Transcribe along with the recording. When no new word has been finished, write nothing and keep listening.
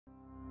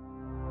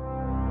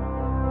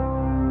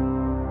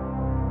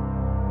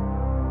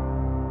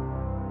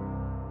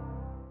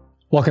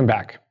Welcome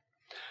back.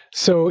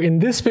 So in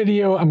this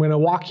video, I'm going to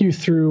walk you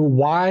through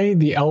why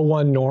the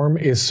L1 norm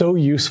is so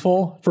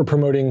useful for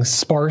promoting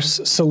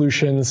sparse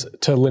solutions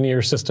to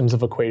linear systems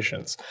of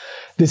equations.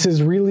 This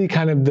is really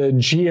kind of the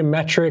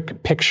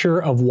geometric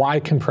picture of why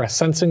compressed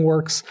sensing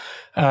works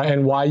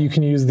and why you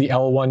can use the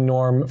L1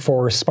 norm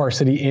for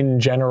sparsity in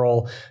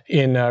general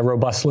in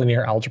robust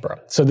linear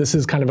algebra. So this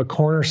is kind of a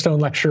cornerstone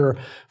lecture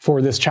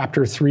for this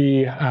chapter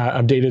 3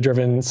 of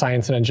data-driven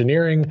science and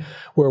engineering,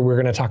 where we're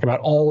going to talk about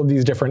all of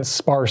these different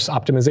sparse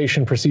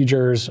optimization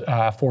procedures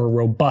for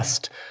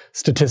robust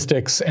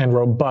statistics and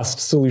robust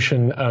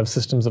solution of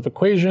systems of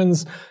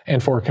equations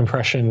and for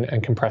compression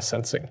and compressed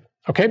sensing.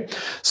 Okay,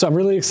 so I'm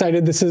really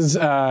excited. This is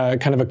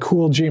kind of a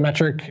cool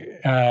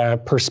geometric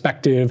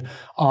perspective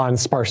on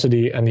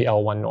sparsity and the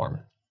L1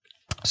 norm.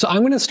 So I'm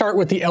going to start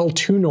with the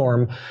L2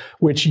 norm,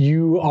 which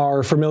you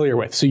are familiar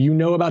with. So you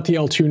know about the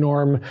L2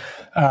 norm.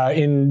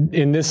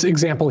 In this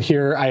example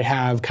here, I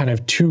have kind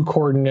of two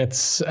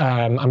coordinates.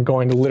 I'm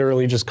going to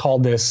literally just call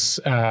this,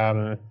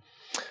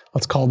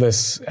 let's call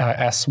this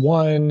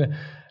S1.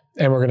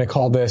 And we're going to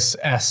call this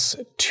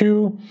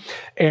S2.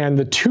 And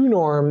the 2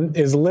 norm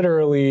is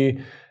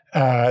literally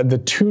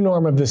the 2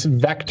 norm of this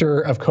vector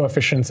of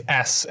coefficients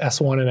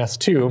S1 and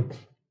S2.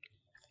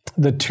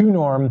 The 2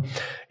 norm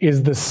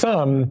is the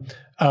sum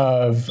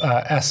of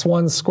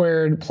S1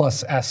 squared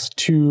plus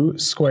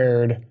S2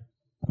 squared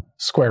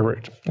square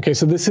root. Okay,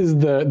 so this is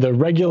the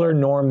regular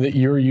norm that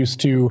you're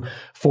used to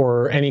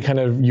for any kind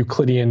of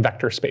Euclidean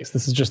vector space.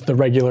 This is just the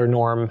regular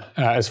norm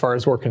as far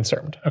as we're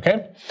concerned,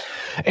 okay?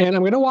 And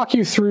I'm going to walk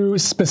you through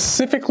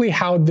specifically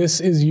how this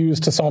is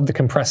used to solve the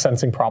compressed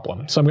sensing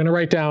problem. So I'm going to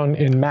write down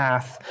in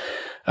math,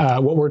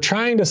 what we're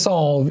trying to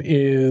solve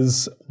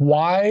is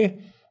y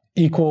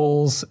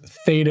equals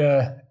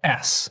theta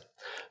s.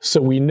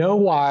 So we know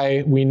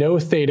y, we know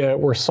theta,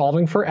 we're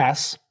solving for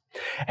s.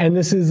 And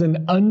this is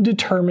an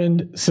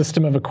undetermined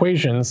system of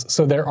equations,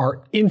 so there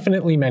are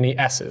infinitely many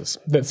s's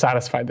that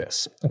satisfy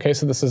this. Okay,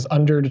 so this is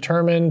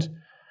underdetermined,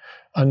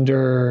 and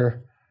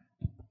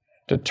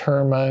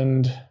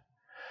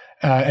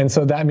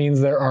so that means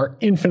there are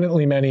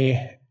infinitely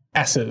many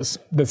s's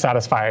that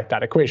satisfy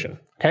that equation.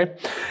 Okay,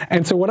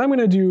 and so what I'm going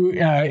to do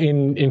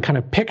in kind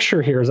of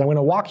picture here is I'm going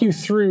to walk you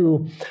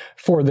through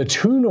for the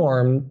 2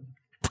 norm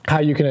how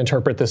you can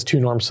interpret this 2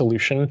 norm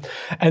solution.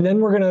 And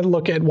then we're going to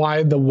look at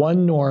why the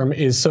 1 norm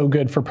is so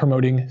good for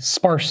promoting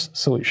sparse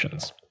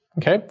solutions.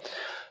 Okay,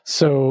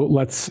 so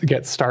let's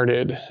get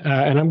started.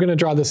 And I'm going to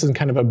draw this in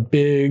kind of a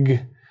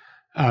big,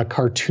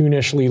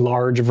 cartoonishly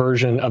large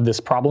version of this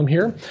problem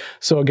here.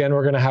 So again,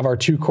 we're going to have our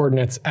 2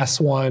 coordinates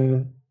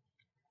S1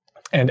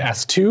 and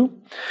S2.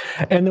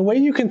 And the way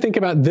you can think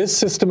about this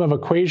system of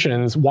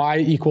equations, y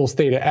equals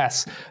theta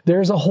s,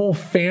 there's a whole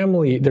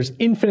family, there's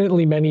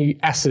infinitely many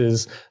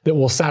s's that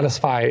will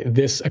satisfy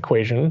this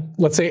equation.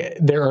 Let's say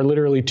there are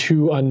literally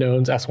 2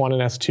 unknowns, S1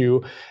 and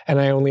S2, and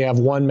I only have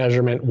one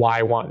measurement,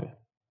 y1,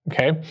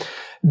 okay?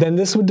 Then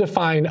this would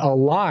define a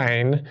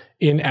line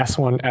in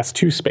S1,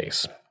 S2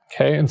 space,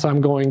 okay? And so I'm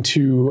going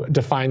to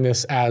define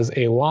this as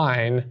a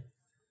line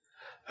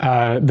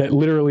that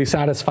literally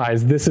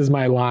satisfies, this is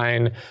my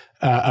line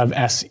of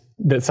S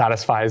that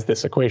satisfies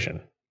this equation,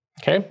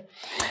 okay?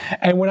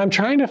 And when I'm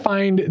trying to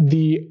find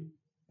the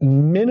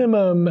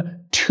minimum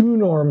 2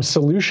 norm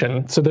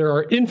solution, so there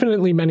are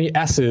infinitely many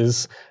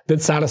s's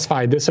that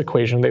satisfy this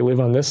equation, they live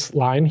on this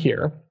line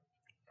here.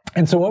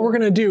 And so what we're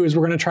going to do is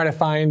we're going to try to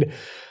find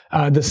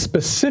the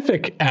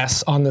specific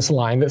s on this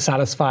line that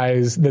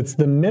satisfies, that's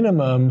the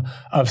minimum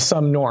of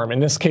some norm. In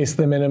this case,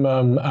 the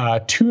minimum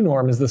 2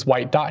 norm is this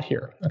white dot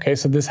here. Okay,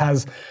 so this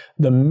has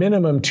the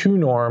minimum 2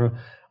 norm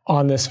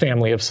on this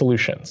family of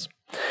solutions.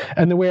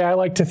 And the way I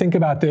like to think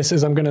about this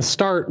is I'm going to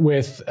start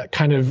with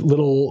kind of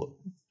little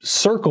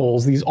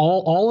circles. These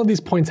all of these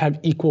points have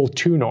equal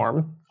 2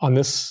 norm on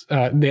this.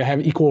 They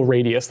have equal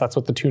radius. That's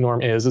what the 2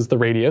 norm is the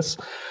radius.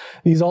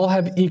 These all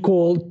have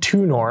equal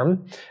 2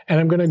 norm, and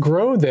I'm going to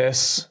grow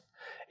this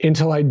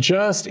until I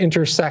just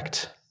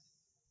intersect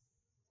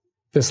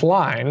this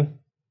line.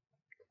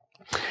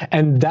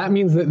 And that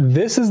means that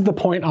this is the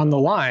point on the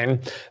line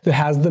that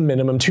has the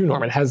minimum 2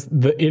 norm.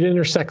 It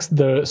intersects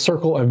the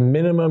circle of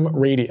minimum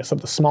radius,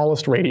 of the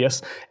smallest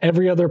radius.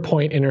 Every other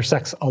point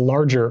intersects a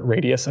larger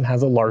radius and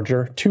has a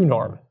larger 2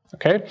 norm.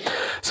 Okay,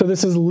 so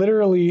this is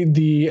literally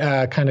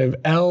the kind of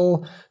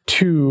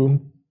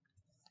L2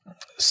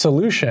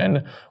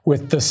 solution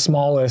with the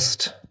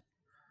smallest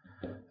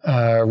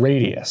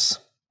radius.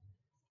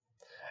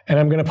 And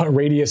I'm going to put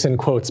radius in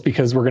quotes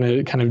because we're going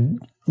to kind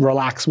of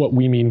relax what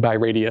we mean by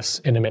radius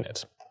in a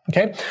minute.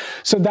 Okay,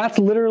 so that's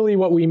literally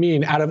what we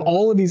mean. Out of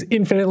all of these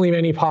infinitely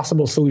many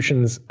possible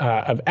solutions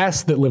of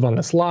S that live on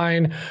this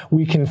line,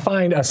 we can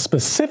find a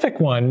specific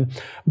one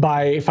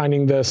by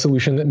finding the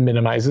solution that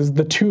minimizes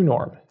the 2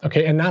 norm.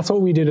 Okay, and that's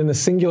what we did in the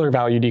singular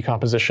value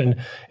decomposition,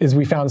 is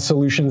we found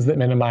solutions that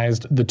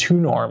minimized the 2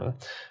 norm,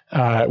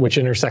 which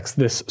intersects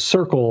this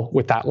circle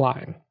with that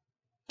line.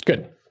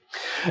 Good.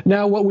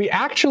 Now, what we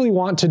actually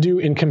want to do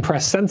in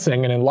compressed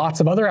sensing and in lots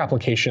of other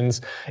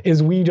applications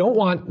is we don't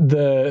want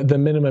the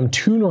minimum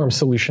 2-norm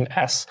solution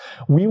S.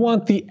 We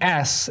want the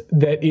S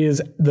that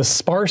is the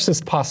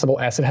sparsest possible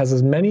S. It has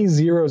as many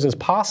zeros as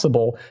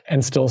possible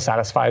and still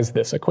satisfies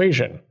this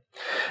equation.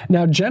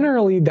 Now,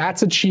 generally,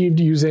 that's achieved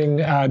using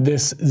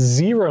this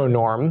 0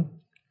 norm,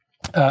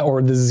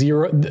 or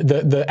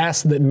the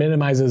S that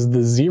minimizes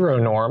the 0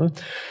 norm,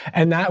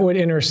 and that would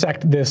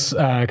intersect this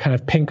kind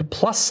of pink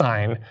plus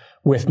sign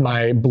with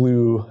my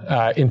blue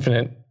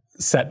infinite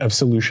set of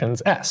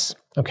solutions S.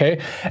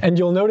 Okay, and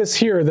you'll notice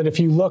here that if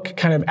you look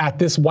kind of at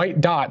this white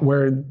dot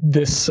where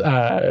this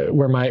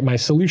where my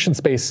solution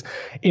space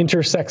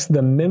intersects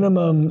the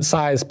minimum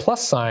size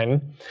plus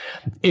sign,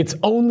 it's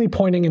only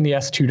pointing in the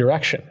S2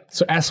 direction.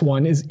 So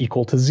S1 is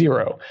equal to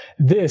 0.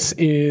 This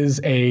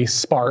is a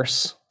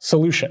sparse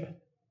solution.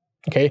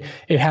 Okay,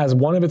 it has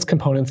one of its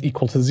components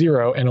equal to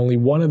 0, and only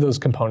one of those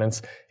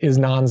components is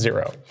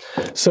non-zero.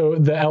 So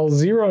the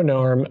L0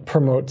 norm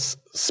promotes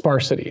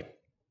sparsity.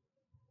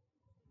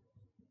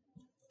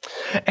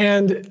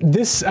 And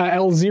this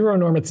L0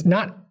 norm, it's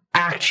not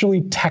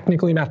actually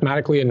technically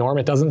mathematically a norm.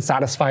 It doesn't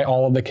satisfy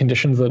all of the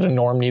conditions that a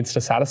norm needs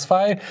to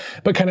satisfy,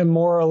 but kind of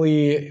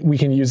morally, we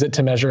can use it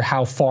to measure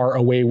how far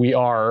away we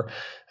are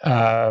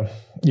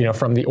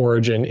from the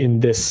origin in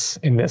this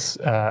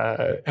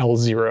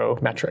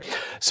L0 metric.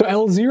 So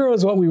L0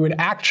 is what we would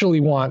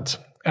actually want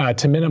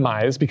to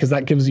minimize, because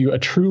that gives you a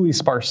truly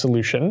sparse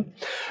solution.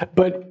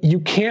 But you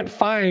can't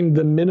find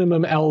the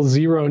minimum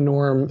L0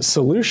 norm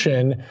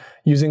solution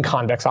using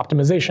convex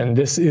optimization.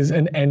 This is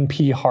an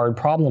NP hard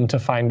problem to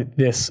find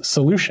this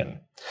solution.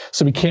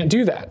 So we can't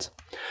do that.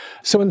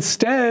 So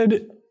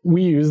instead,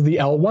 we use the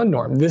L1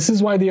 norm. This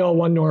is why the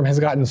L1 norm has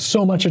gotten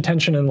so much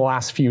attention in the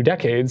last few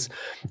decades,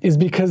 is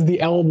because the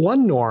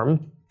L1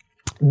 norm,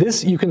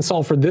 you can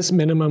solve for this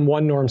minimum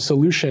 1 norm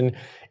solution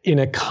in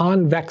a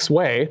convex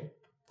way,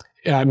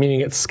 meaning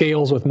it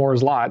scales with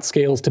Moore's law. It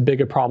scales to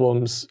bigger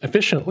problems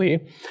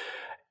efficiently.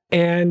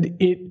 And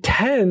it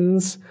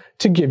tends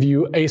to give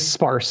you a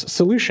sparse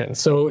solution.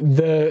 So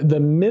the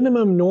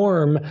minimum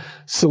norm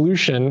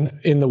solution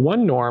in the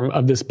 1 norm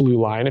of this blue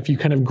line, if you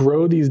kind of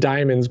grow these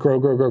diamonds,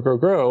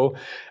 grow,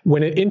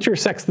 when it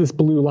intersects this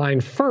blue line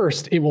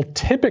first, it will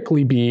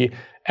typically be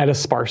at a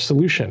sparse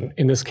solution.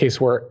 In this case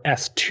where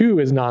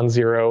S2 is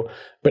non-zero,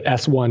 but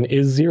S1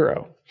 is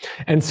 0.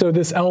 And so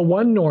this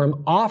L1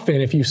 norm,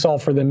 often if you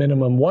solve for the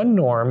minimum 1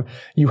 norm,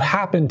 you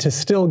happen to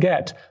still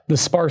get the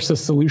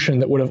sparsest solution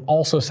that would have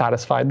also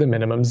satisfied the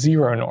minimum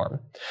 0 norm.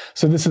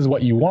 So this is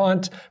what you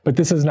want, but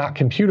this is not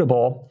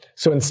computable.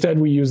 So instead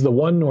we use the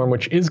 1 norm,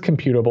 which is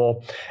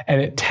computable, and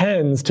it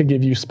tends to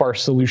give you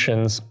sparse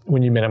solutions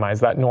when you minimize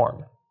that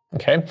norm.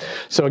 Okay,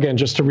 so again,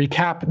 just to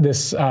recap,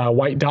 this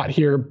white dot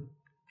here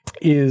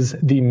is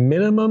the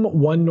minimum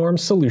 1 norm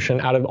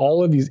solution out of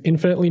all of these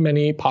infinitely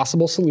many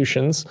possible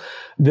solutions.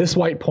 This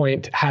white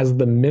point has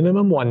the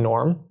minimum 1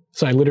 norm.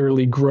 So I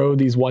literally grow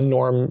these 1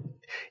 norm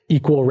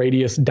equal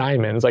radius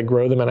diamonds. I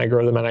grow them and I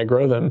grow them and I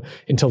grow them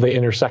until they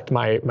intersect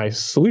my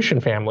solution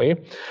family.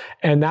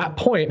 And that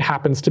point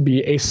happens to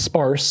be a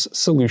sparse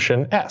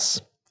solution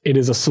S. It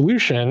is a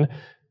solution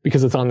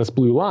because it's on this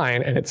blue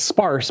line, and it's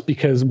sparse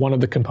because one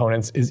of the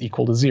components is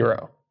equal to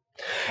 0.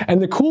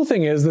 And the cool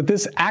thing is that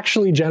this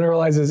actually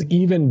generalizes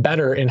even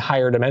better in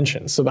higher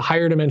dimensions. So the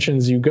higher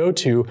dimensions you go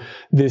to,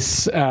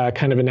 this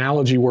kind of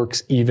analogy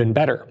works even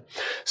better.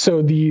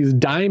 So these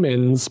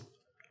diamond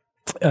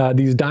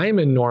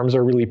norms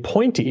are really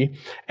pointy,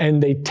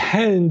 and they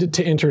tend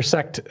to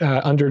intersect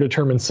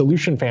underdetermined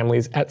solution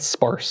families at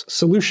sparse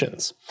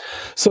solutions.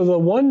 So the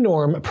 1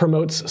 norm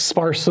promotes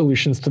sparse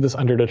solutions to this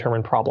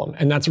underdetermined problem,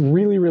 and that's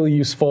really, really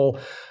useful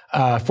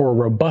for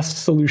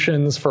robust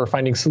solutions, for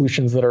finding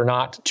solutions that are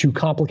not too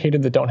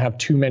complicated, that don't have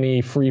too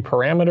many free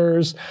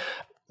parameters.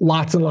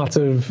 Lots and lots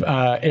of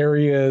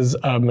areas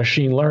of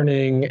machine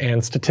learning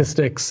and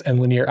statistics and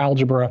linear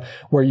algebra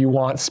where you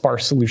want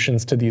sparse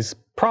solutions to these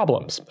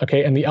problems.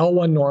 Okay, and the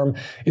L1 norm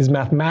is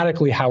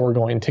mathematically how we're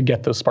going to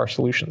get those sparse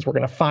solutions. We're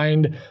going to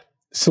find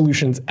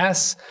solutions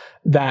S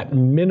that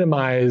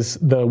minimize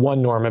the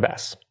 1 norm of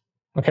S.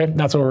 Okay,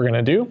 that's what we're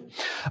going to do.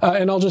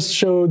 And I'll just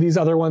show these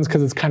other ones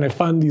because it's kind of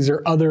fun. These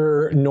are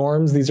other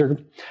norms.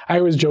 I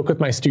always joke with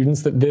my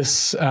students that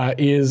this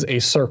is a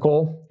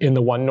circle in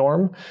the 1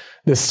 norm.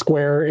 This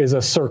square is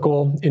a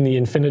circle in the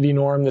infinity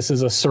norm. This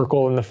is a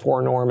circle in the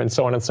 4 norm, and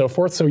so on and so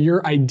forth. So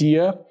your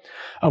idea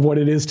of what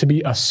it is to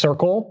be a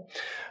circle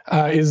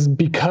is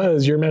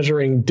because you're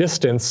measuring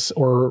distance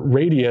or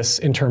radius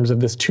in terms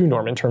of this 2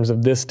 norm, in terms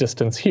of this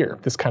distance here,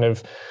 this kind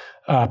of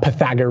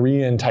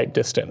Pythagorean type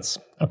distance,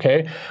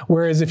 okay?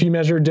 Whereas if you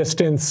measure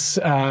distance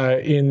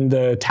in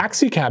the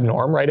taxi cab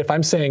norm, right? If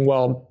I'm saying,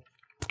 well,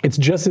 it's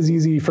just as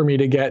easy for me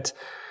to get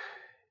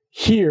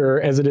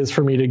here as it is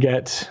for me to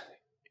get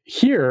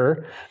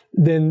here,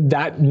 then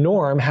that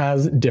norm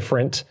has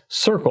different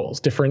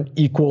circles, different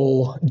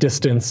equal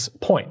distance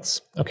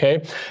points,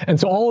 okay? And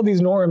so all of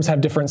these norms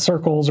have different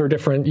circles or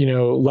different,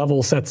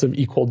 level sets of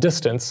equal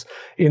distance.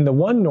 In the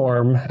one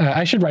norm,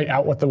 I should write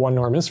out what the one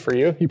norm is for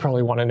you. You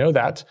probably want to know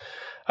that.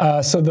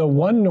 So the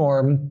one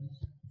norm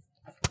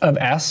of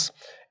S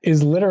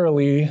is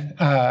literally,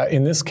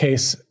 in this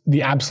case,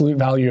 the absolute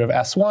value of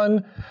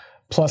S1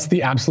 plus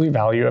the absolute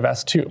value of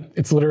S2.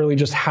 It's literally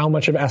just how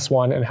much of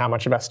S1 and how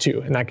much of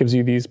S2, and that gives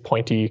you these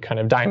pointy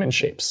kind of diamond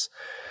shapes.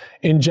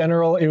 In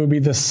general, it would be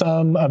the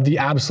sum of the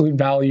absolute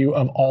value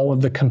of all of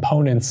the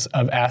components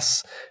of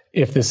S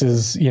if this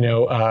is,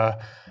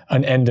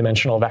 an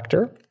n-dimensional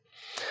vector.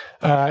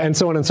 And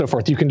so on and so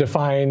forth. You can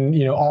define,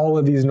 all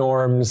of these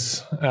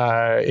norms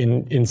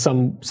in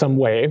some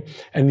way,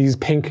 and these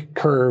pink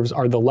curves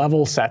are the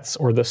level sets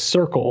or the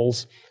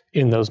circles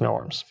in those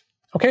norms.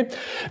 Okay,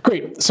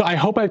 great. So I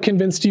hope I've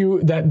convinced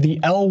you that the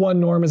L1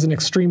 norm is an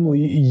extremely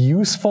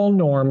useful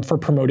norm for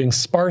promoting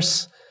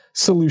sparse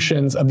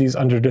solutions of these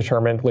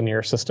underdetermined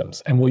linear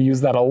systems. And we'll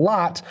use that a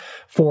lot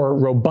for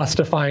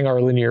robustifying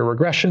our linear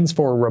regressions,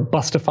 for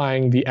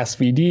robustifying the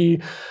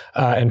SVD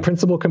and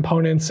principal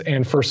components,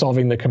 and for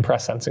solving the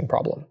compressed sensing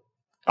problem.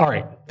 All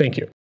right, thank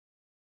you.